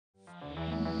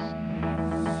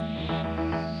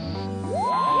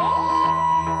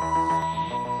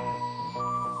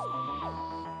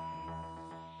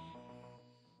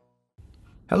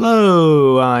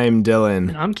Hello, I'm Dylan.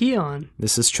 And I'm Keon.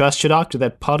 This is Trust Your Doctor,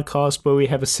 that podcast where we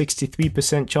have a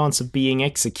 63% chance of being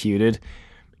executed.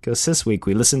 Because this week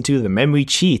we listen to The Memory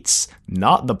Cheats,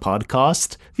 not the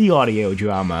podcast, the audio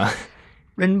drama.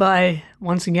 Written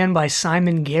once again, by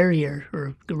Simon Guerrier,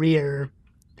 or Guerrier,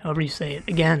 however you say it,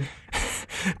 again.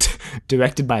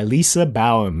 Directed by Lisa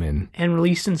Bowerman. And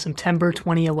released in September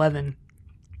 2011.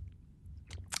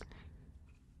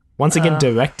 Once again,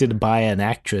 directed by an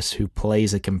actress who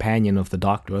plays a companion of the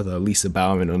Doctor, although Lisa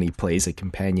Bowerman only plays a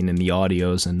companion in the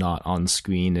audios and not on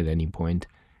screen at any point.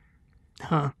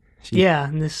 Huh. Yeah,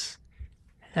 and this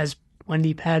has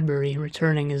Wendy Padbury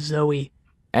returning as Zoe.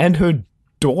 And her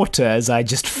daughter, as I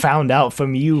just found out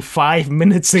from you 5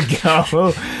 minutes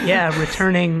ago. Yeah,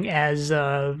 returning as,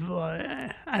 I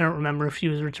don't remember if she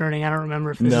was returning. I don't remember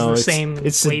if this is the same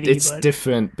lady. It's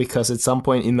different, because at some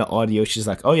point in the audio, she's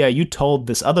like, oh yeah, you told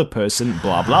this other person,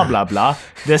 blah, blah, blah, blah,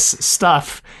 this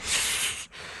stuff.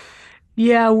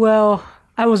 Yeah, well,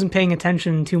 I wasn't paying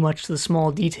attention too much to the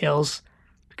small details,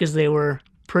 because they were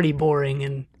pretty boring,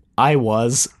 and I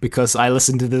was, because I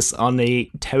listened to this on a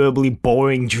terribly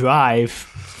boring drive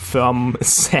from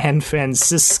San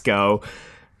Francisco,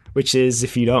 which is,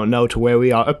 if you don't know to where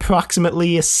we are,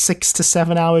 approximately a 6 to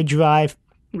 7 hour drive.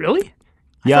 Really?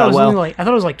 I thought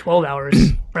it was like 12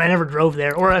 hours, but I never drove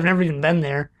there, or I've never even been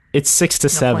there. It's 6 to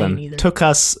 7. Took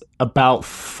us about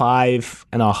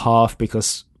 5.5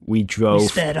 because we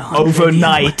drove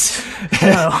overnight.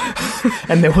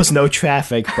 And there was no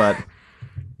traffic, but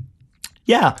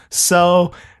yeah,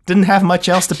 so didn't have much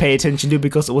else to pay attention to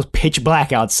because it was pitch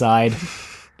black outside.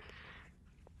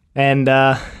 And,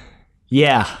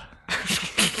 yeah.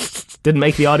 Didn't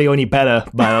make the audio any better,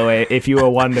 by the way, if you were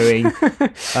wondering.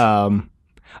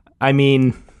 I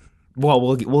mean, well,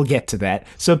 we'll get to that.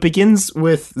 So it begins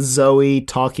with Zoe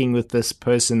talking with this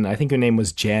person. I think her name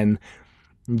was Jen.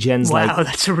 Jen's wow,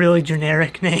 that's a really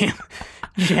generic name.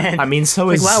 Jen. I mean, so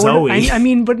is Zoe. I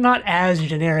mean, but not as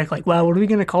generic. Like, wow, what are we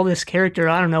going to call this character?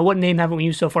 I don't know. What name haven't we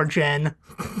used so far? Jen.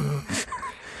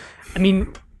 I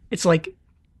mean, it's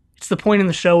the point in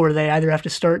the show where they either have to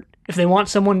start, if they want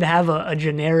someone to have a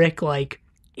generic, like,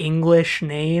 English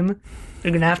name,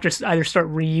 they're going to have to either start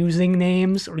reusing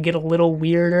names or get a little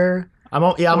weirder. I'm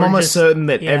almost certain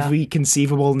that every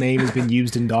conceivable name has been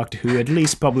used in Doctor Who at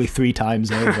least probably 3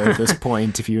 times over at this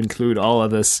point, if you include all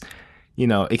of this,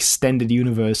 extended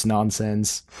universe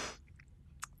nonsense.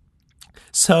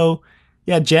 So,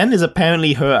 yeah, Jen is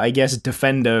apparently her, I guess,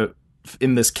 defender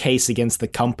in this case against the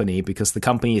company, because the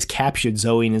company has captured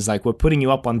Zoe and is like, we're putting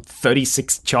you up on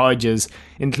 36 charges,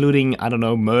 including, I don't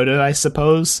know, murder, I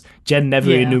suppose. Jen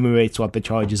never enumerates what the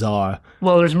charges are.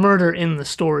 Well, there's murder in the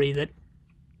story that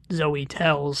Zoe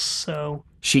tells, so...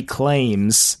 She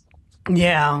claims.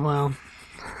 Yeah, well...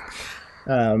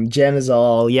 Jen is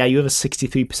all, yeah, you have a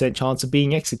 63% chance of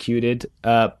being executed,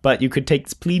 but you could take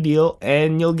this plea deal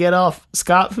and you'll get off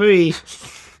scot-free.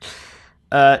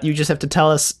 You just have to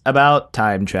tell us about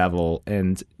time travel.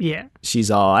 And she's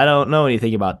all, I don't know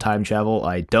anything about time travel.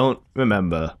 I don't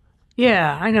remember.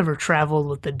 Yeah, I never traveled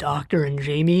with the Doctor and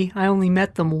Jamie. I only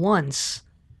met them once.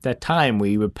 That time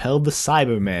we repelled the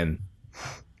Cybermen.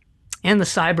 And the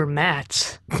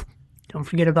Cybermats. Don't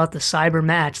forget about the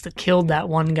Cybermats that killed that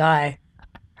one guy.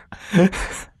 Look,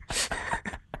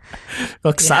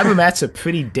 Cybermats are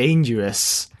pretty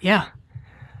dangerous. Yeah.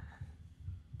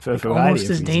 For a variety almost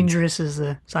of as reasons. Dangerous as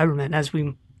the Cybermen, as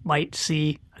we might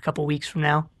see a couple weeks from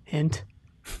now. Hint.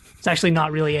 It's actually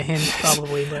not really a hint,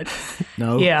 probably, but...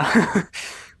 No? Yeah.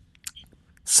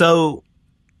 So,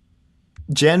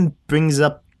 Jen brings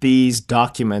up these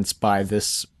documents by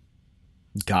this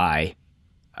guy.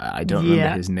 I don't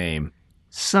remember his name.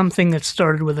 Something that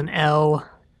started with an L.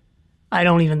 I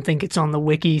don't even think it's on the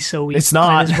wiki, so we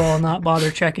might as well not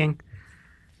bother checking.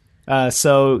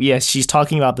 So, yes, she's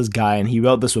talking about this guy, and he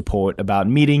wrote this report about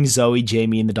meeting Zoe,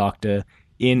 Jamie, and the Doctor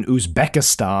in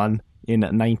Uzbekistan in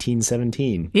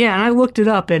 1917. Yeah, and I looked it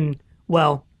up, and,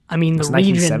 well, I mean, the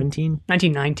region... 1917?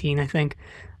 1919, I think.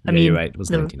 I mean, you're right, it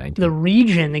was 1919. The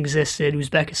region existed,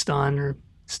 Uzbekistan, or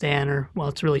Stan, or, well,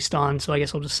 it's really Stan, so I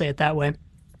guess I'll just say it that way.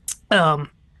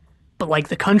 But, like,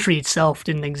 the country itself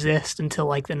didn't exist until,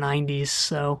 like, the 90s,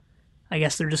 so I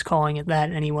guess they're just calling it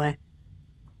that anyway.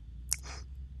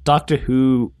 Doctor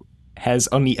Who has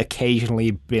only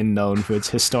occasionally been known for its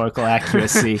historical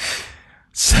accuracy.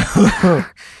 So,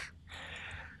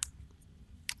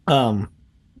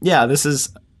 yeah, this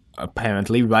is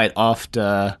apparently right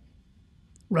after...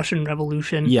 Russian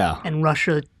Revolution. Yeah. And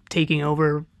Russia taking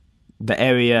over... the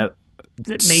area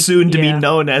soon to be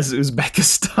known as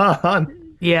Uzbekistan.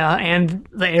 Yeah, and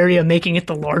the area making it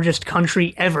the largest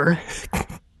country ever.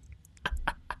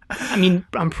 I mean,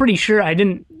 I'm pretty sure I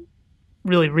didn't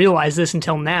really realize this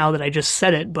until now that I just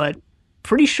said it, but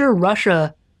pretty sure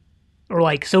Russia or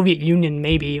like Soviet Union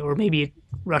maybe, or maybe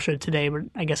Russia today, but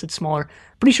I guess it's smaller.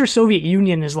 Pretty sure Soviet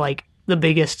Union is like the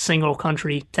biggest single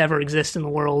country to ever exist in the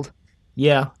world.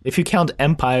 Yeah, if you count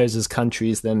empires as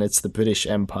countries, then it's the British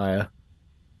Empire.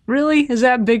 Really? Is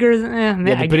that bigger than?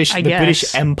 Yeah, the I British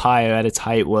guess. Empire at its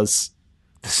height was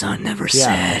The sun never yeah.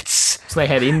 sets. So they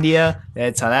had India, they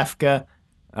had South Africa,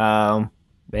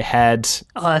 they had the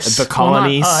Us. Well, not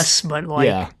colonies. us, but like.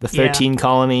 Yeah, the 13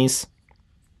 colonies.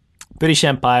 British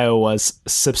Empire was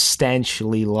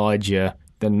substantially larger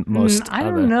than most I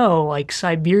other. don't know. Like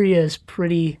Siberia is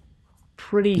pretty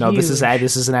No, huge.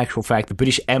 this is an actual fact. The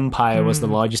British Empire was the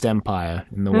largest empire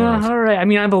in the world. All right. I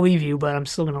mean, I believe you, but I'm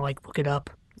still gonna like look it up.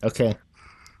 Okay.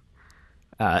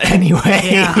 Anyway,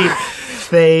 Yeah.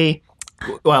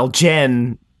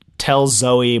 Jen tells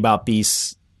Zoe about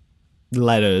these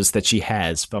letters that she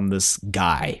has from this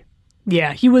guy.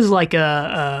 Yeah, he was like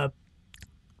a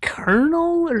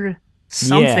colonel or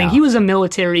something. Yeah. He was a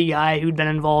military guy who'd been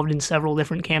involved in several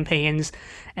different campaigns,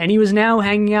 and he was now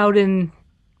hanging out in,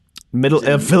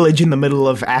 A village in the middle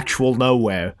of actual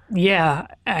nowhere. yeah,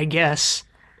 I guess.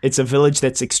 It's a village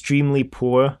that's extremely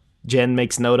poor. Jen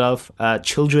makes note of.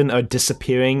 Children are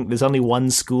disappearing. There's only one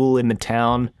school in the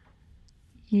town.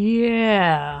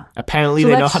 Yeah. Apparently, So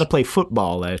they know that's- how to play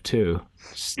football there too.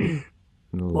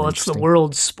 Well, it's the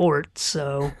world sport,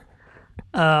 so.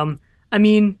 I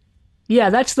mean, yeah,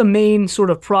 that's the main sort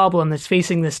of problem that's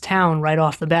facing this town right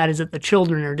off the bat is that the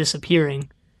children are disappearing.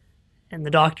 And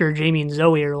the doctor, Jamie, and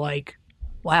Zoe are like,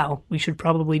 wow, we should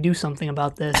probably do something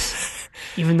about this,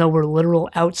 even though we're literal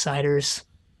outsiders.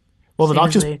 Well, the Same as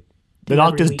doctor's they the do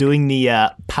doctor's every week. doing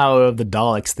the power of the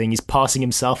Daleks thing. He's passing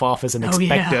himself off as an Oh,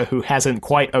 yeah. inspector who hasn't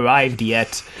quite arrived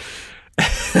yet.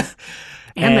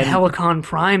 And the and- Helicon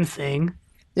Prime thing.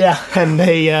 Yeah, and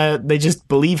they just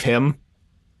believe him.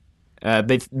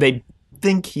 They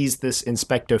think he's this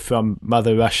inspector from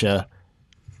Mother Russia.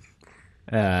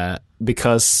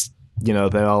 Because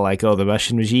they're all like, oh, the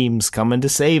Russian regime's coming to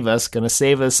save us, gonna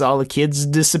save us. All the kids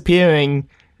disappearing.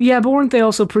 Yeah, but weren't they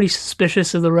also pretty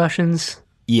suspicious of the Russians?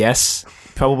 Yes,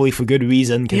 probably for good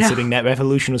reason, considering that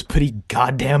revolution was pretty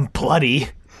goddamn bloody.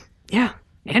 Yeah,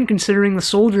 and considering the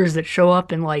soldiers that show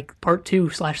up in like part 2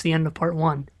 / the end of part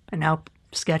 1, and how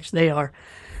sketch they are.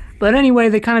 But anyway,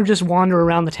 they kind of just wander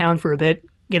around the town for a bit,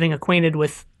 getting acquainted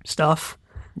with stuff.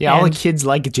 Yeah, all the And- kids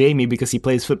like Jamie because he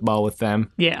plays football with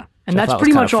them. Yeah, and Which I that's thought was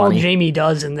pretty kinda much all funny. Jamie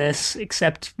does in this,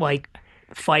 except like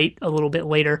fight a little bit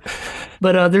later.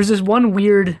 But there's this one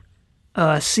weird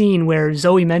scene where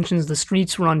Zoe mentions the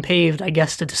streets were unpaved, I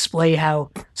guess to display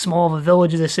how small of a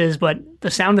village this is, but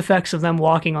the sound effects of them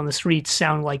walking on the streets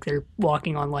sound like they're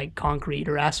walking on like concrete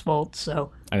or asphalt,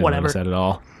 so I didn't whatever. notice that at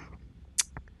all.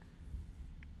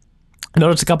 I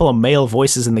noticed a couple of male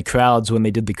voices in the crowds when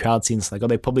they did the crowd scenes. Like, oh,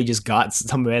 they probably just got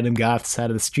some random guy off the side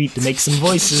of the street to make some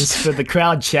voices for the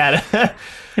crowd chatter.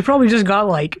 They probably just got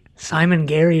like Simon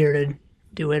Garrier to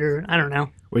do it, or I don't know.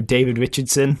 With David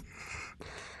Richardson.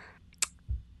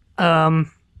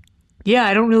 Yeah,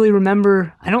 I don't really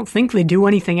remember. I don't think they do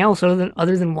anything else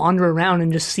other than wander around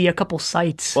and just see a couple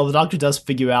sights. Well, the doctor does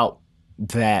figure out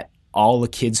that all the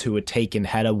kids who were taken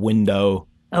had a window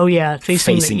Oh yeah,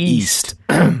 facing facing the east.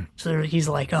 So he's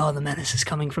like, "Oh, the menace is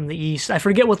coming from the east." I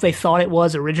forget what they thought it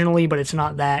was originally, but it's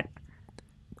not that.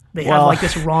 They have Well, like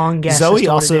this wrong guess. as Zoe to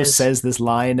what also it is. says this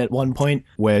line at one point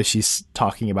where she's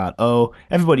talking about, oh,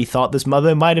 everybody thought this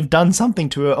mother might have done something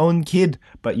to her own kid,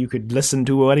 but you could listen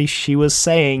to what she was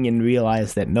saying and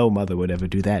realize that no mother would ever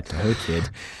do that to her kid.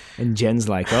 And Jen's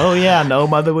like, oh yeah, no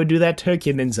mother would do that to her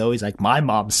kid. And Zoe's like, my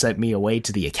mom sent me away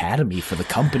to the academy for the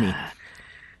company.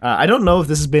 I don't know if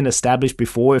this has been established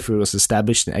before, if it was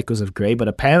established in Echoes of Grey, but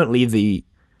apparently the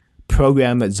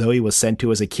program that Zoe was sent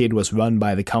to as a kid was run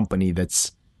by the company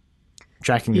that's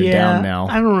tracking her down now.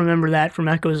 I don't remember that from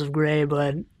Echoes of Grey,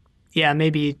 but yeah,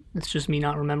 maybe it's just me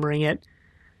not remembering it.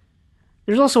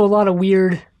 There's also a lot of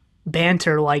weird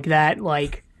banter like that,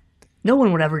 like, no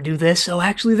one would ever do this, so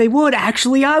actually they would.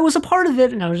 Actually, I was a part of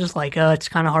it. And I was just like, it's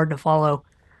kind of hard to follow.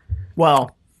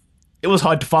 Well, it was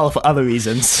hard to follow for other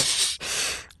reasons.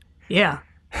 Yeah.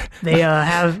 They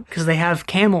because they have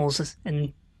camels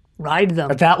and ride them.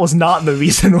 That was not the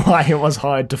reason why it was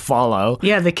hard to follow.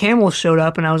 Yeah, the camels showed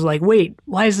up, and I was like, wait,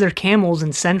 why is there camels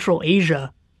in Central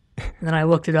Asia? And then I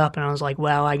looked it up, and I was like,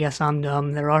 wow, I guess I'm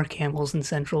dumb. There are camels in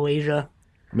Central Asia.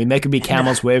 I mean, there could be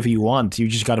camels wherever you want. You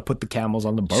just got to put the camels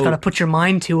on the boat. Just gotta put your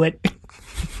mind to it.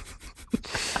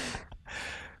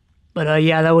 But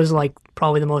yeah, that was like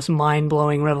probably the most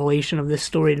mind-blowing revelation of this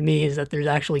story to me is that there's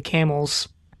actually camels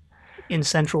in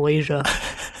Central Asia.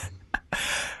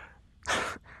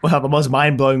 Well, the most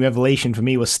mind-blowing revelation for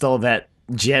me was still that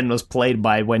Jen was played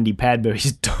by Wendy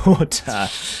Padbury's daughter.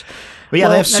 But yeah,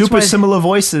 Well, they have that's super why- similar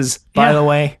voices, by Yeah. the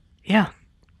way. Yeah.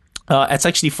 It's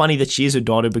actually funny that she is her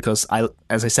daughter because,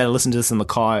 as I said, I listened to this in the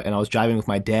car and I was driving with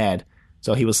my dad,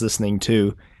 so he was listening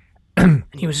too. And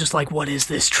he was just like, what is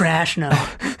this trash now?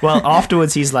 Well,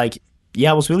 afterwards he's like,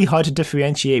 yeah, it was really hard to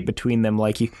differentiate between them.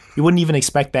 Like, you wouldn't even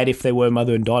expect that if they were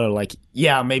mother and daughter. Like,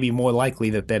 yeah, maybe more likely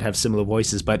that they'd have similar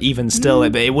voices, but even still,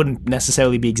 it wouldn't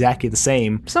necessarily be exactly the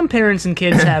same. Some parents and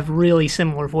kids have really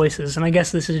similar voices, and I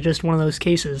guess this is just one of those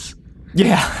cases.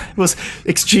 Yeah, it was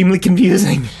extremely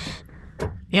confusing.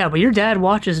 Yeah, but your dad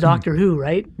watches Doctor Who,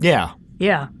 right? Yeah.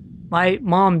 Yeah. My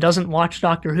mom doesn't watch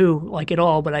Doctor Who, like, at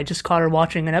all, but I just caught her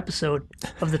watching an episode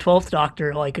of the 12th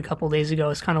Doctor, like, a couple days ago.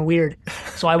 It's kind of weird.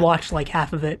 So I watched, like,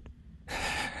 half of it.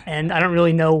 And I didn't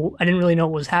really know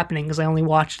what was happening, because I only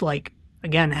watched, like,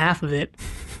 again, half of it.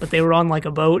 But they were on, like,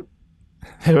 a boat.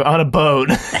 They were on a boat.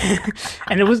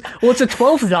 And it was, well, it's a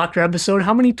 12th Doctor episode.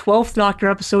 How many 12th Doctor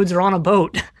episodes are on a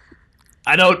boat?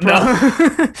 I don't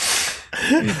know.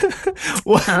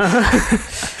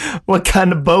 What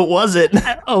kind of boat was it?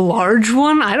 A large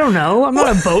one? I don't know. I'm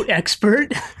not a boat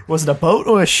expert. Was it a boat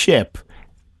or a ship?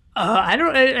 I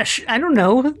don't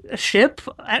know. A ship?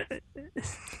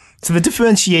 So the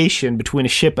differentiation between a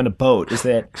ship and a boat is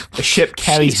that a ship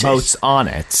carries Jesus. boats on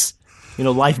it. You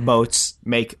know, lifeboats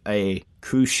make a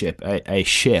cruise ship a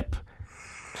ship.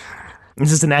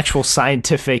 This is an actual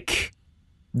scientific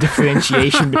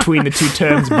differentiation between the two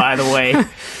terms, by the way.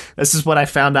 This is what I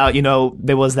found out. You know,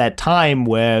 there was that time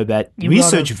where that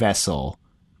research vessel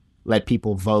let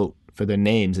people vote for their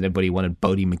names, and everybody wanted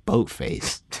Bodie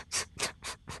McBoatface.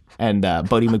 And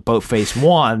Bodie McBoatface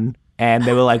won, and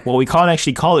they were like, well, we can't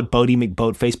actually call it Bodie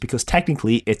McBoatface because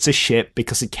technically it's a ship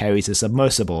because it carries a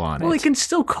submersible on it. Well, they can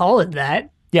still call it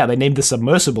that. Yeah, they named the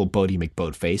submersible Bodie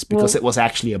McBoatface because it was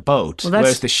actually a boat,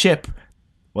 whereas the ship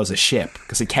was a ship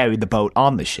because it carried the boat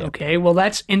on the ship. Okay, well,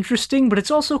 that's interesting, but it's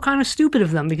also kind of stupid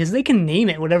of them because they can name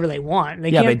it whatever they want.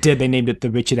 Yeah, they did. They named it the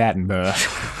Richard Attenborough.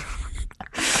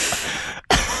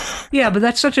 Yeah, but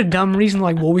that's such a dumb reason.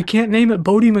 Like, well, we can't name it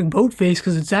Bodie McBoatface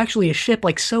because it's actually a ship.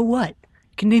 Like, so what?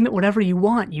 You can name it whatever you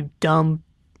want, you dumb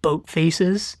boat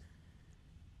faces.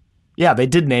 Yeah, they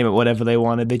did name it whatever they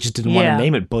wanted. They just didn't want to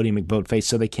name it Bodie McBoatface,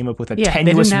 so they came up with a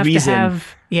tenuous reason.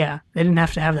 They didn't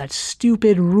have to have that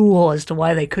stupid rule as to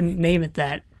why they couldn't name it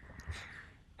that.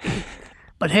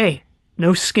 But hey,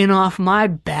 no skin off my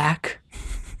back.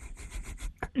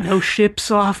 No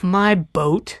ships off my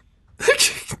boat.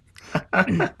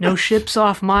 No ships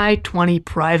off my 20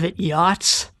 private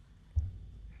yachts.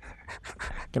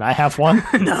 Can I have one?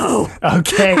 No.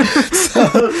 Okay.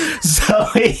 So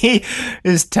he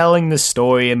is telling the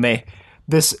story, and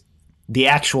the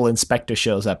actual inspector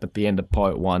shows up at the end of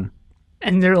part one.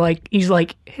 And he's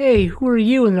like, hey, who are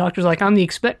you? And the doctor's like, I'm the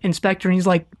inspector. And he's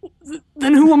like,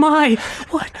 then who am I?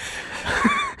 What?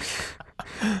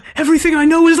 Everything I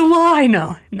know is a lie.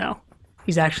 No.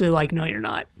 He's actually like, no, you're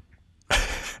not.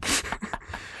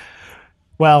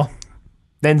 Well,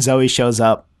 then Zoe shows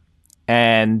up,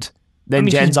 and then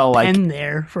Jen's she's all like, been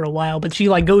there for a while, but she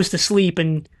like goes to sleep,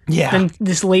 and then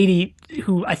this lady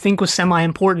who I think was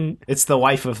semi-important. It's the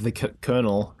wife of the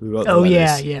colonel who wrote the Oh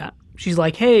letters. yeah. She's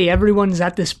like, hey, everyone's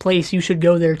at this place. You should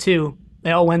go there too. They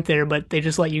all went there, but they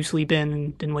just let you sleep in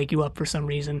and didn't wake you up for some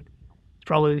reason. It's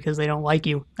probably because they don't like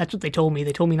you. That's what they told me.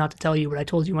 They told me not to tell you, but I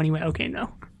told you anyway. Okay,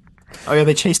 no. Oh yeah,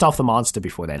 they chased off the monster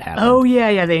before that happened. Oh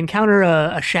yeah. They encounter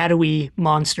a shadowy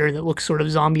monster that looks sort of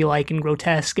zombie-like and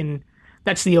grotesque, and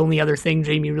that's the only other thing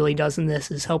Jamie really does in this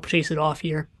is help chase it off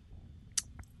here.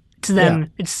 It's them. Yeah.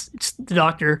 It's the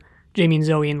doctor, Jamie and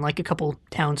Zoe, and like a couple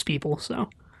townspeople. So.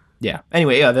 Yeah.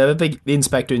 Anyway, yeah, the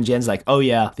inspector, and Jen's like, oh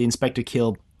yeah, the inspector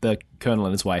killed the colonel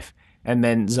and his wife, and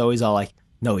then Zoe's all like,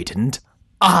 no, he didn't.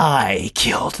 I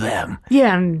killed them.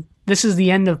 Yeah, and this is the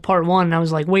end of part one. And I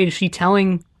was like, wait, is she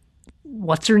telling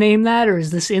what's her name that, or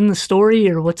is this in the story,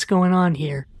 or what's going on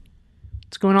here?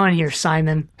 What's going on here,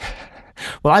 Simon?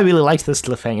 Well, I really liked this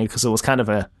cliffhanger because it was kind of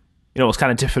it was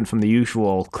kind of different from the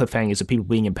usual cliffhangers of people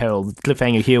being imperiled. The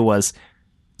cliffhanger here was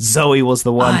Zoe was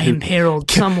the one who imperiled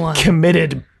someone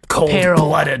committed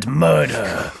cold-blooded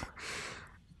murder.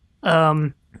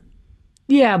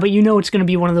 Yeah, but it's going to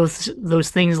be one of those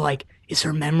things like, is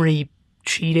her memory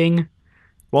cheating?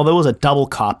 Well, there was a double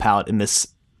cop-out in this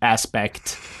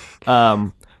aspect.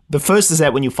 The first is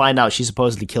that when you find out she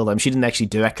supposedly killed them, she didn't actually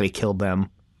directly kill them.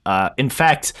 In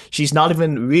fact, she's not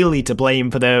even really to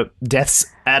blame for their deaths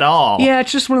at all. Yeah,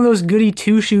 it's just one of those goody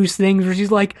two-shoes things where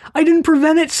she's like, I didn't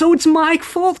prevent it, so it's my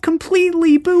fault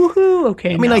completely, boo-hoo.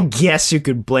 Okay, I mean, I guess you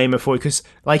could blame her for it, because,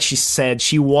 like she said,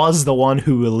 she was the one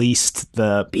who released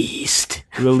the beast.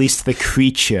 Released the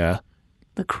creature.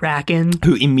 The Kraken.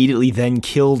 Who immediately then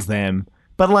killed them.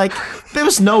 But, like, there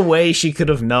was no way she could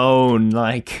have known,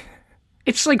 like...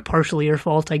 It's, like, partially her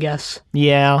fault, I guess.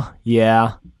 Yeah.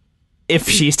 If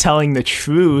she's telling the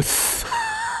truth.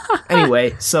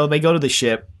 Anyway, so they go to the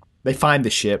ship. They find the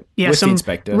ship with the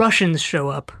inspector. Russians show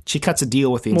up. She cuts a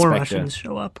deal with the inspector. More Russians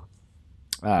show up.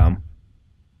 Yeah.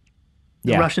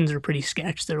 The Russians are pretty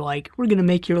sketch. They're like, we're going to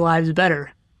make your lives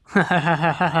better.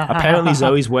 Apparently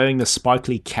Zoe's wearing the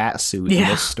sparkly cat suit in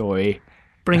this story.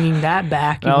 Bringing that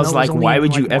back. And I was like, why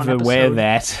would you ever wear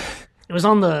that? It was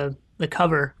on the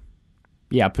cover.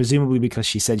 Yeah, presumably because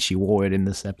she said she wore it in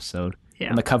this episode. Yeah.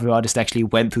 And the cover artist actually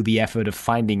went through the effort of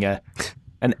finding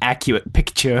an accurate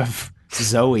picture of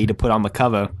Zoe to put on the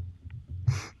cover.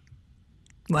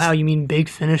 Wow, you mean Big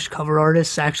Finish cover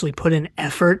artists actually put in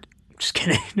effort? Just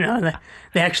kidding. No,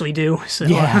 they actually do. So.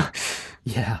 Yeah.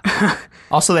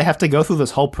 Also, they have to go through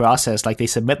this whole process. Like, they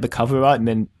submit the cover art and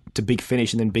then to Big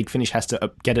Finish, and then Big Finish has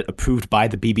to get it approved by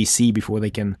the BBC before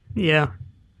they can... Yeah.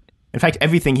 In fact,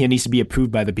 everything here needs to be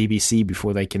approved by the BBC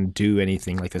before they can do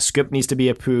anything. Like, the script needs to be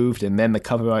approved, and then the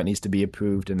cover art needs to be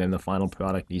approved, and then the final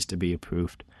product needs to be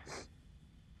approved.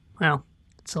 Wow.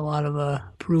 It's a lot of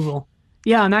approval.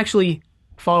 Yeah, I'm actually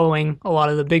following a lot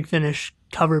of the Big Finish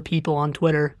cover people on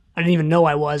Twitter. I didn't even know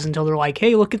I was until they're like,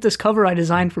 hey, look at this cover I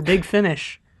designed for Big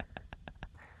Finish.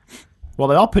 Well,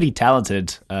 they're all pretty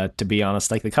talented, to be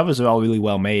honest. Like, the covers are all really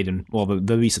well made, and well,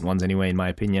 the recent ones anyway, in my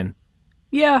opinion.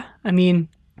 Yeah, I mean,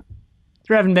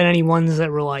 there haven't been any ones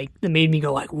that were like, that made me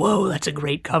go like, whoa, that's a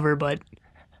great cover, but,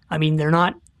 I mean, they're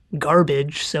not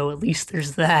garbage, so at least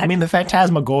there's that. I mean, the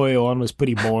Phantasmagoria one was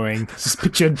pretty boring. Just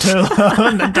picture Turlo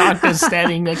and the Doctor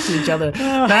standing next to each other.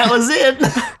 That was it!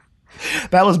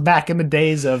 That was back in the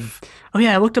days of... Oh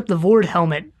yeah, I looked up the Vord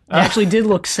helmet. It actually did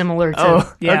look similar to...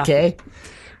 Oh, yeah. Okay.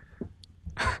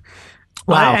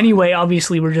 Well, anyway,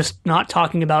 obviously we're just not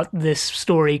talking about this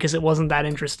story because it wasn't that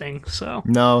interesting, so...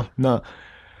 No.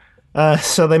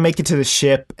 So they make it to the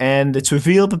ship, and it's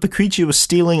revealed that the creature was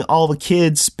stealing all the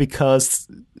kids because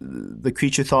the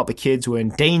creature thought the kids were in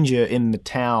danger in the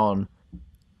town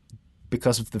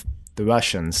because of the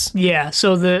Russians. Yeah,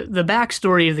 so the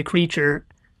backstory of the creature,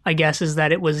 I guess, is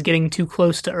that it was getting too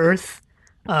close to Earth.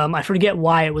 I forget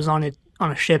why it was on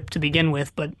a ship to begin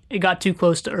with, but it got too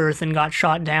close to Earth and got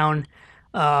shot down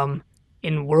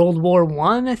in World War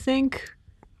I think,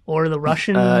 or the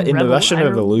Russian in the Russian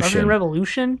Revolution. Russian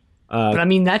Revolution. But I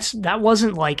mean, that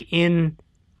wasn't like in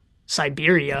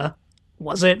Siberia,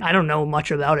 was it? I don't know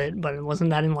much about it, but wasn't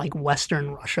that in like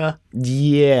Western Russia?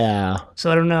 Yeah. So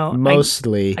I don't know.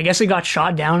 Mostly. I guess it got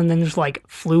shot down and then just like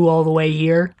flew all the way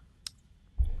here.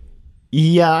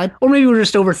 Yeah. Or maybe we're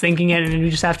just overthinking it and we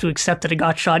just have to accept that it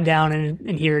got shot down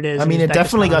and here it is. I mean, it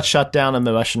definitely got shot down in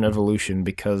the Russian Revolution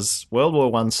because World War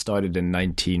I started in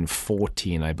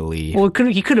 1914, I believe. Well,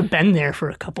 he could have been there for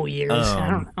a couple years. I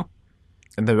don't know.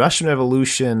 And the Russian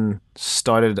Revolution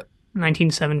started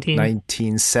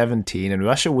 1917, and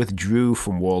Russia withdrew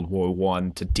from World War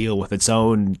I to deal with its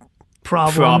own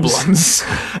problems.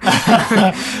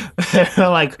 They're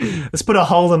like, let's put a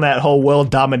hold on that whole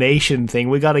world domination thing.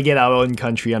 We got to get our own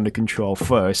country under control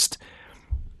first.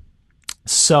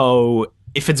 So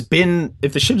if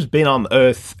the ship's been on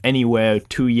Earth anywhere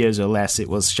 2 years or less, it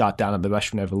was shot down at the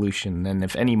Russian Revolution, and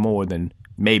if any more, then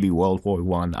maybe World War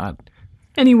I.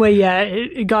 Anyway, yeah,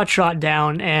 it got shot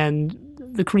down, and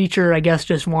the creature, I guess,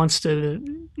 just wants to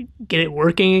get it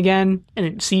working again, and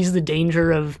it sees the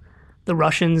danger of the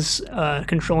Russians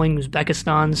controlling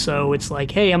Uzbekistan, so it's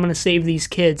like, hey, I'm going to save these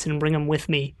kids and bring them with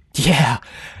me. Yeah,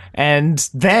 and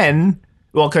then...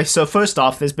 Well, okay, so first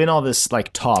off, there's been all this,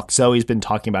 like, talk. Zoe's been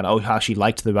talking about, how she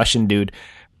liked the Russian dude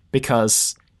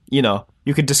because, you know,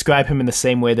 you could describe him in the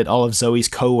same way that all of Zoe's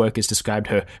co-workers described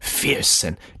her, fierce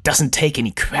and doesn't take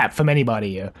any crap from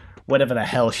anybody, or whatever the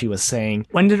hell she was saying.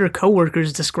 When did her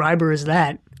co-workers describe her as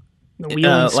that? The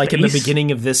wheel in like in the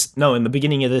beginning of this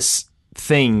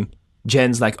thing,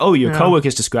 Jen's like, oh, your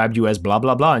co-workers described you as blah,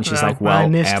 blah, blah. And she's like, well,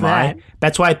 am I?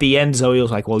 That's why at the end, Zoe was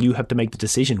like, well, you have to make the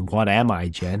decision. What am I,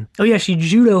 Jen? Oh, yeah, she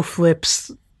judo flips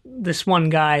this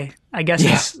one guy. I guess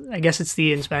it's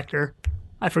the inspector.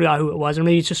 I forgot who it was, or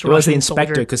maybe it's just a Russian soldier. It was the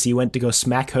inspector because he went to go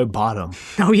smack her bottom.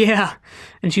 Oh, yeah.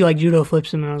 And she, like, judo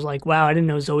flips him, and I was like, wow, I didn't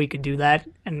know Zoe could do that.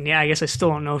 And, yeah, I guess I still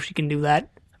don't know if she can do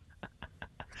that.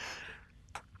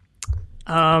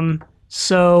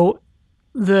 So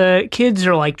the kids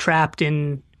are like trapped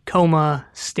in coma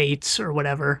states or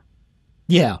whatever,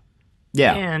 Yeah.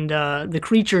 Yeah. and the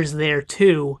creature's there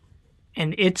too,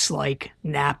 and it's like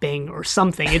napping or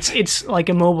something. It's like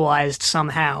immobilized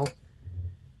somehow.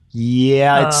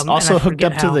 Yeah, it's And I also hooked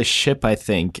forget up to how. the ship, I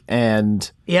think.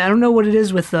 And Yeah, I don't know what it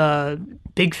is with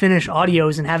Big Finish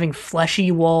audios and having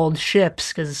fleshy walled ships,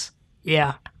 because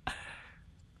yeah,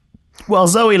 well,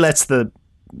 Zoe lets the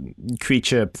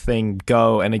creature thing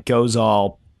go, and it goes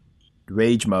all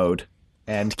rage mode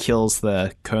and kills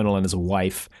the colonel and his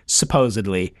wife,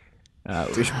 supposedly.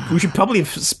 We should probably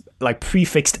have like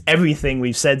prefixed everything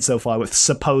we've said so far with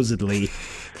supposedly.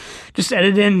 just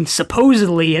edit in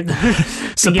supposedly at the beginning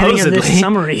of Supposedly. this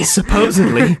summary.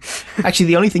 Supposedly. Actually,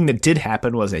 the only thing that did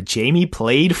happen was that Jamie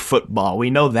played football. We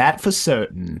know that for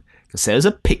certain. Because there's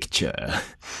a picture.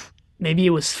 Maybe it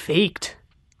was faked.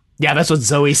 Yeah, that's what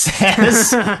Zoe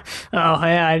says. Oh,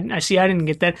 yeah, I see. I didn't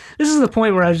get that. This is the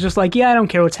point where I was just like, yeah, I don't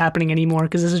care what's happening anymore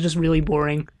because this is just really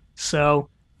boring. So,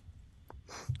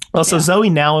 Well, so Yeah. Zoe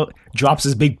now drops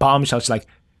this big bombshell. She's like,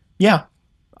 yeah,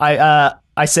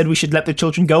 I said we should let the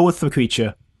children go with the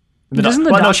creature. And Doesn't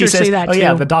the doctor say that oh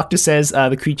yeah, too? the doctor says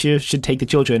the creature should take the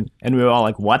children. And we were all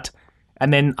like, what?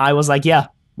 And then I was like, yeah,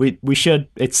 we should.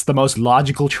 It's the most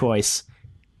logical choice,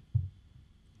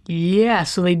 yeah,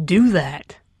 so they do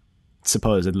that,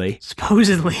 supposedly.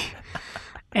 supposedly.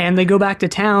 And they go back to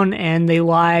town and they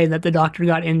lie that the doctor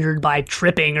got injured by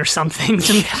tripping or something.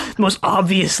 Some most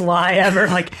obvious lie ever.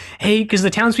 Like, hey, because the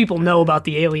townspeople know about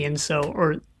the alien, so,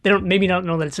 or they don't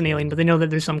know that it's an alien, but they know that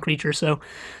there's some creature. So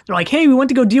they're like, hey, we went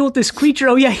to go deal with this creature.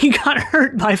 Oh, yeah, he got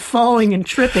hurt by falling and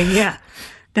tripping. Yeah,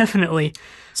 definitely.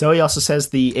 Zoe also says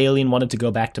the alien wanted to go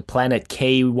back to planet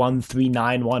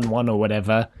K13911 or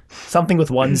whatever. Something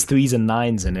with ones, threes, and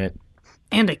nines in it.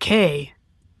 And a K.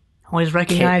 Always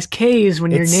recognize K's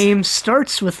when your It's- name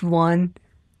starts with one.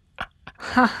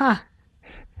 Haha.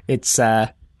 It's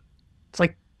It's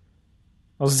like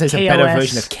I was gonna say it's a better KOS.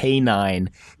 version of K9.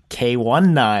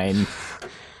 K19.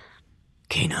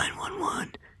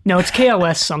 K911. No, it's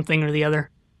KLS something or the other.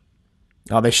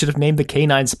 Oh, they should have named the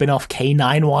K9 spin-off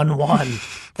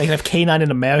K911. They could have K9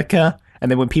 in America, and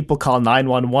then when people call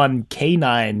 911,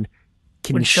 K9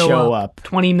 can Would show up.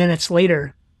 20 minutes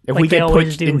later. If like we they get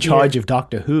always put do in charge here. of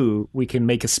Doctor Who, we can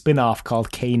make a spin-off called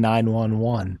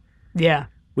K911. Yeah.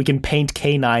 We can paint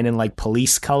K9 in like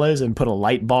police colors and put a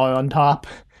light bar on top.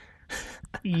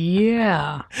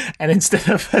 Yeah. And instead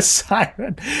of a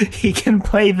siren, he can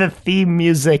play the theme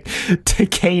music to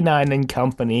K9 and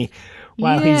Company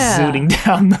while he's Yeah. zooting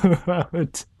down the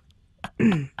road.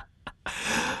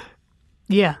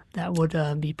 Yeah, that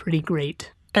would be pretty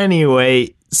great.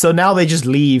 Anyway, so now they just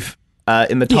leave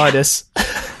in the TARDIS.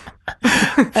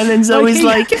 And then Zoe's hey,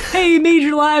 like, hey, you made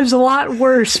your lives a lot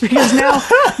worse because now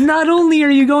not only are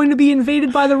you going to be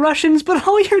invaded by the Russians, but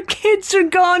all your kids are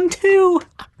gone too.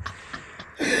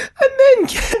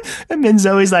 and then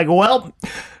Zoe's like, well,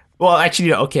 actually,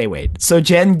 no, okay, wait. So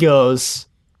Jen goes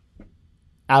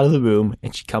out of the room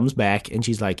and she comes back and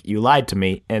she's like, you lied to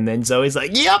me. And then Zoe's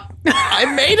like, yep, I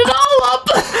made it all up.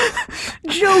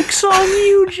 Joke's on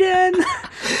you, Jen.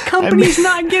 Company's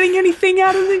not getting anything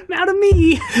out of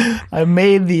me. I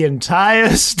made the entire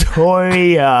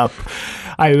story up.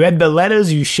 I read the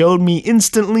letters you showed me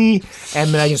instantly, and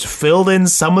then I just filled in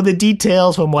some of the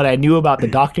details from what I knew about the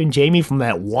Doctor and Jamie from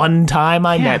that one time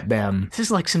I met them. This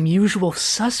is like some Usual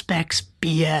Suspects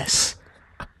BS.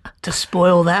 To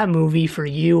spoil that movie for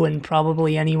you and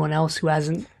probably anyone else who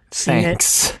hasn't seen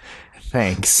Thanks.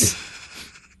 it.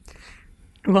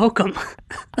 Welcome.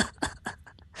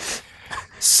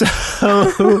 So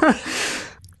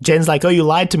Jen's like, oh, you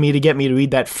lied to me to get me to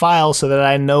read that file so that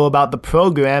I know about the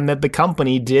program that the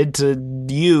company did to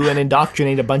you and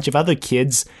indoctrinate a bunch of other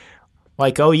kids.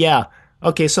 Like, oh, yeah.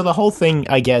 Okay, so the whole thing,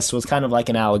 I guess, was kind of like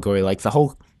an allegory. Like, the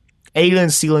whole alien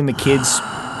stealing the kids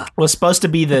was supposed to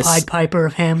be this, Pied Piper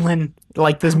of Hamlin.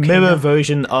 like, this mirror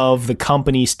version of the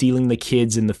company stealing the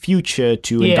kids in the future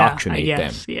to indoctrinate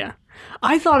them. Yeah.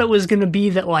 I thought it was going to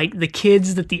be that, like, the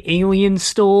kids that the alien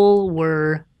stole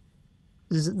were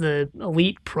the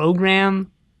elite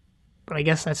program, but I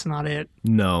guess that's not it.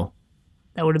 No.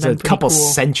 That would have There's been a pretty couple cool.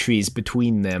 centuries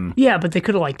between them. Yeah, but they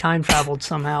could have, like, time traveled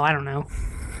somehow. I don't know.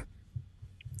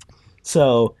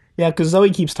 So, yeah, because Zoe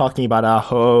keeps talking about,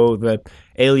 the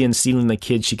alien stealing the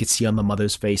kids. She could see on the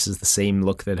mother's face is the same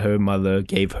look that her mother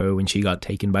gave her when she got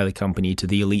taken by the company to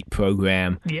the elite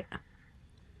program. Yeah.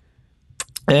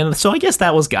 And so I guess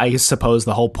that was, I suppose,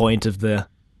 the whole point of the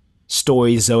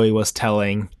story Zoe was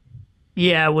telling.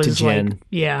 Yeah, it was To Jen. like,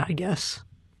 yeah, I guess.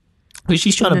 Because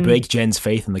she's trying And to then- break Jen's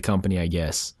faith in the company, I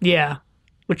guess. Yeah.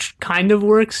 which kind of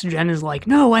works. Jen is like,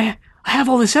 no, I have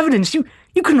all this evidence. You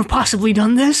couldn't have possibly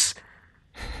done this.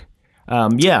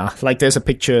 Yeah, like there's a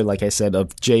picture, like I said,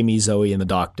 of Jamie, Zoe, and the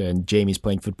Doctor, and Jamie's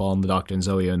playing football, and the Doctor and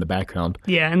Zoe are in the background.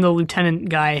 Yeah, and the lieutenant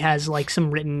guy has like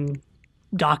some written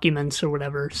documents or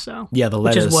whatever. So yeah, the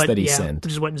letters that he sent,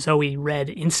 which is what Zoe read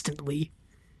instantly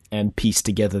and pieced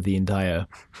together the entire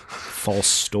false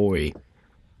story.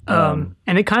 And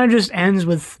it kind of just ends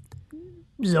with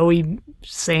Zoe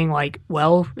saying like,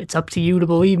 "Well, it's up to you to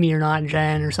believe me or not,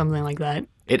 Jen," or something like that.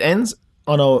 It ends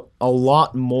on a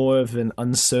lot more of an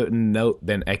uncertain note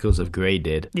than Echoes of Grey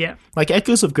did. Yeah. Like,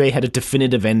 Echoes of Grey had a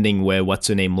definitive ending where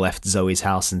What's-Her-Name left Zoe's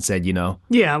house and said,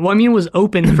 Yeah, well, I mean, it was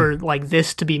open for, like,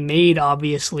 this to be made,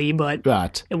 obviously, but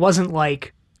right. It wasn't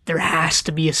like, there has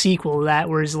to be a sequel to that,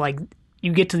 whereas, like,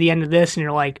 you get to the end of this and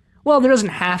you're like, well, there doesn't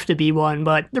have to be one,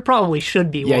 but there probably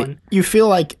should be one. You feel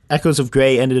like Echoes of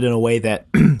Grey ended in a way that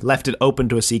left it open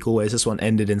to a sequel, whereas this one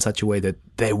ended in such a way that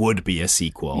there would be a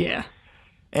sequel. Yeah.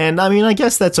 And, I mean, I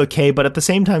guess that's okay, but at the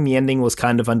same time, the ending was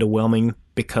kind of underwhelming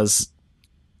because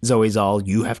Zoe's all,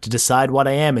 you have to decide what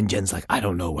I am, and Jen's like, I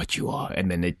don't know what you are,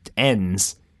 and then it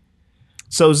ends.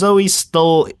 So Zoe's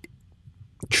still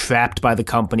trapped by the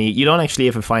company. You don't actually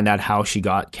ever find out how she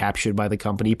got captured by the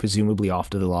company, presumably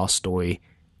after the last story.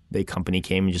 The company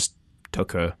came and just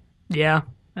took her. Yeah,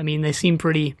 I mean, they seem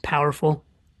pretty powerful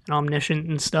and omniscient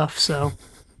and stuff, so,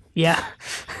 yeah.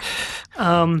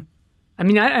 I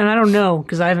mean, I don't know,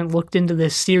 because I haven't looked into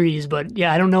this series, but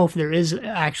yeah, I don't know if there is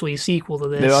actually a sequel to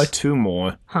this. There are two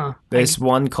more. Huh. There's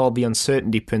one called The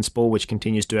Uncertainty Principle, which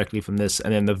continues directly from this,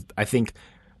 and then I think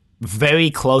very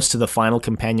close to the final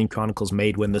Companion Chronicles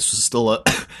made when this was still a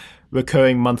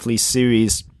recurring monthly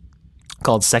series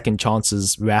called Second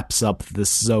Chances wraps up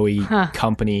this Zoe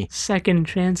company. Second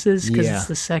Chances, because it's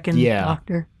the second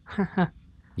Doctor.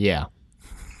 Yeah.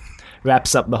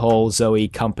 Wraps up the whole Zoe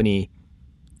company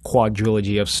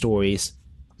quadrilogy of stories.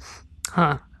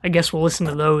 I guess we'll listen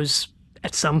to those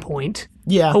at some point.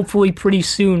 Yeah. Hopefully pretty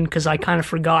soon, because I kind of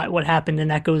forgot what happened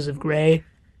in Echoes of Grey,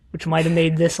 which might have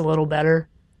made this a little better.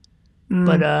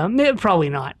 But probably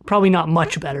not. Probably not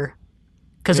much better.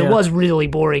 Because it was really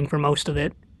boring for most of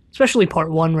it. Especially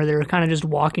part one, where they were kind of just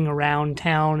walking around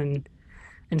town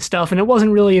and stuff. And it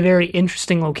wasn't really a very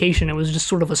interesting location. It was just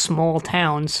sort of a small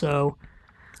town, so...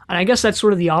 And I guess that's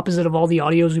sort of the opposite of all the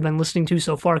audios we've been listening to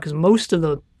so far, because most of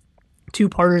the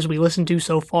two-parters we listened to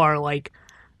so far, like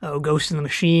Ghost in the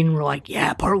Machine, were like,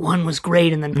 yeah, part one was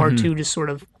great, and then part two just sort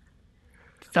of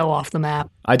fell off the map.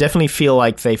 I definitely feel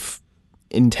like they've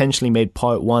intentionally made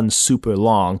part one super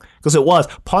long, because it was.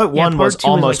 Part one was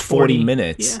almost like 40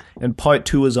 minutes, and part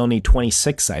two was only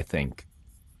 26, I think.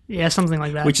 Yeah, something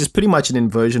like that. Which is pretty much an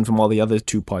inversion from all the other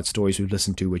two-part stories we've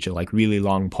listened to, which are like really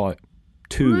long part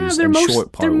twos and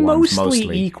short part ones,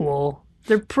 mostly equal.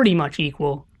 They're pretty much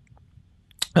equal.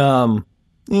 I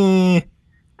mean,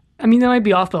 they might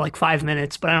be off by like 5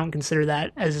 minutes, but I don't consider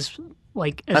that as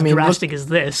drastic as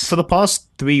this. For the past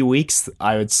 3 weeks,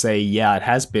 I would say, yeah, it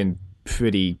has been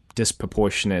pretty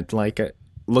disproportionate. Like,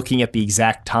 looking at the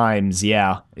exact times,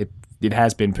 yeah, it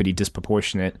has been pretty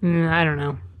disproportionate. I don't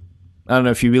know. I don't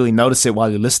know if you really notice it while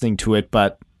you're listening to it,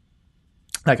 but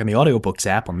like in the audiobooks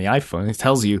app on the iPhone, it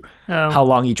tells you how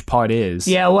long each part is.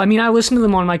 Yeah, well, I mean, I listen to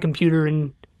them on my computer,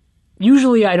 and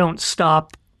usually I don't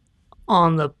stop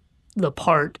on the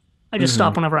part. I just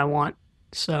stop whenever I want.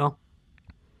 So,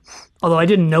 although I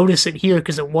didn't notice it here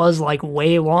because it was like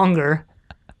way longer.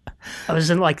 I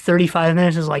was in like 35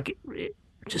 minutes. It was like,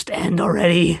 just end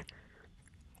already.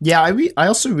 Yeah, I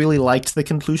also really liked the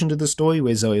conclusion to the story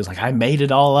where Zoe was like, I made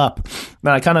it all up.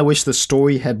 And I kind of wish the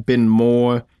story had been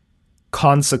more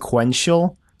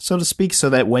consequential, so to speak, so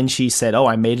that when she said,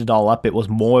 I made it all up, it was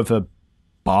more of a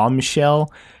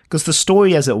bombshell. Because the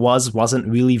story as it wasn't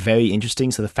really very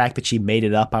interesting, so the fact that she made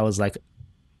it up, I was like,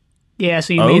 yeah,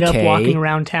 so you made up walking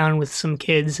around town with some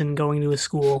kids and going to a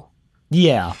school.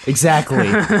 Yeah,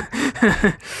 exactly.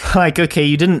 Like, okay,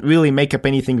 you didn't really make up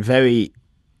anything very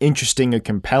interesting or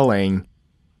compelling,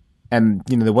 and,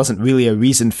 there wasn't really a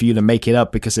reason for you to make it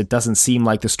up because it doesn't seem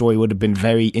like the story would have been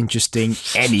very interesting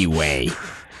anyway.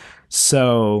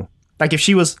 So, like, if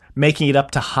she was making it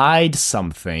up to hide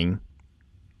something,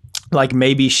 like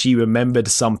maybe she remembered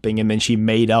something and then she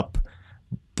made up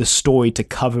the story to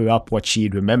cover up what she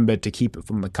had remembered to keep it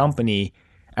from the company,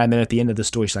 and then at the end of the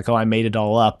story she's like, I made it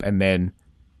all up, and then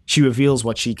she reveals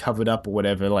what she covered up or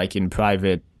whatever, like in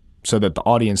private, so that the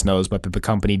audience knows but that the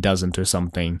company doesn't or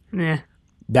something. Yeah.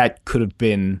 That could have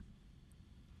been,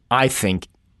 I think,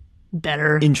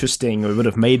 better, interesting, or would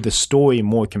have made the story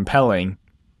more compelling.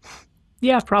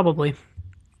 Yeah, probably.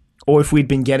 or if we'd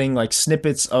been getting like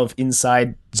snippets of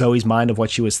inside Zoe's mind of what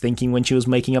she was thinking when she was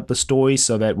making up the story,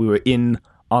 so that we were in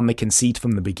on the conceit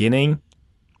from the beginning.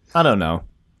 I don't know.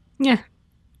 Yeah.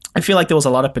 I feel like there was a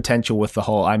lot of potential with the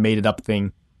whole I made it up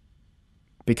thing,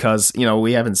 because, you know,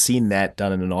 we haven't seen that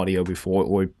done in an audio before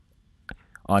or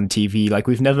on TV. Like,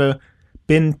 we've never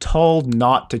been told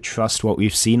not to trust what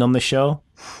we've seen on the show.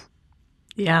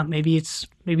 Yeah, maybe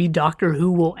Doctor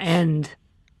Who will end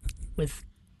with,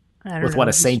 I don't With know, what,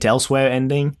 a just- Saint Elsewhere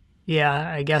ending?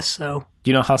 Yeah, I guess so.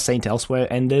 Do you know how Saint Elsewhere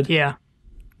ended? Yeah.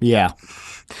 Yeah.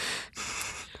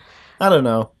 I don't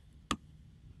know.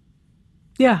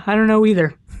 Yeah, I don't know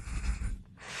either.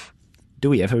 Do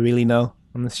we ever really know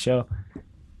on this show?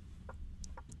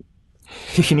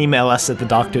 You can email us at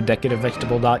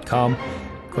thedoctor@decorative.com.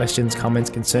 Questions, comments,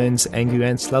 concerns, angry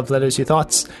rants, love letters, your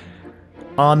thoughts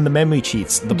on the memory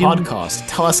cheats, the podcast.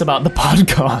 Tell us about the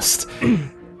podcast.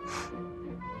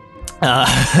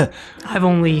 I've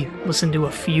only listened to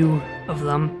a few of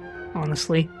them,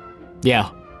 honestly. Yeah,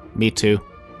 me too.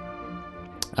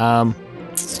 You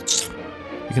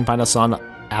can find us on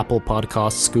Apple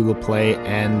Podcasts, Google Play,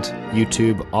 and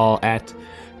YouTube, all at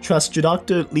Trust Your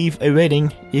Doctor. Leave a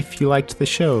rating if you liked the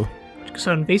show. Check us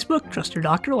out on Facebook, Trust Your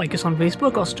Doctor. Like us on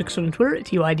Facebook. Also check us out on Twitter at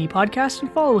TYD Podcast,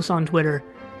 and follow us on Twitter.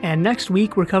 And next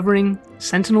week we're covering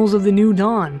Sentinels of the New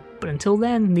Dawn. But until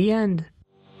then, the end.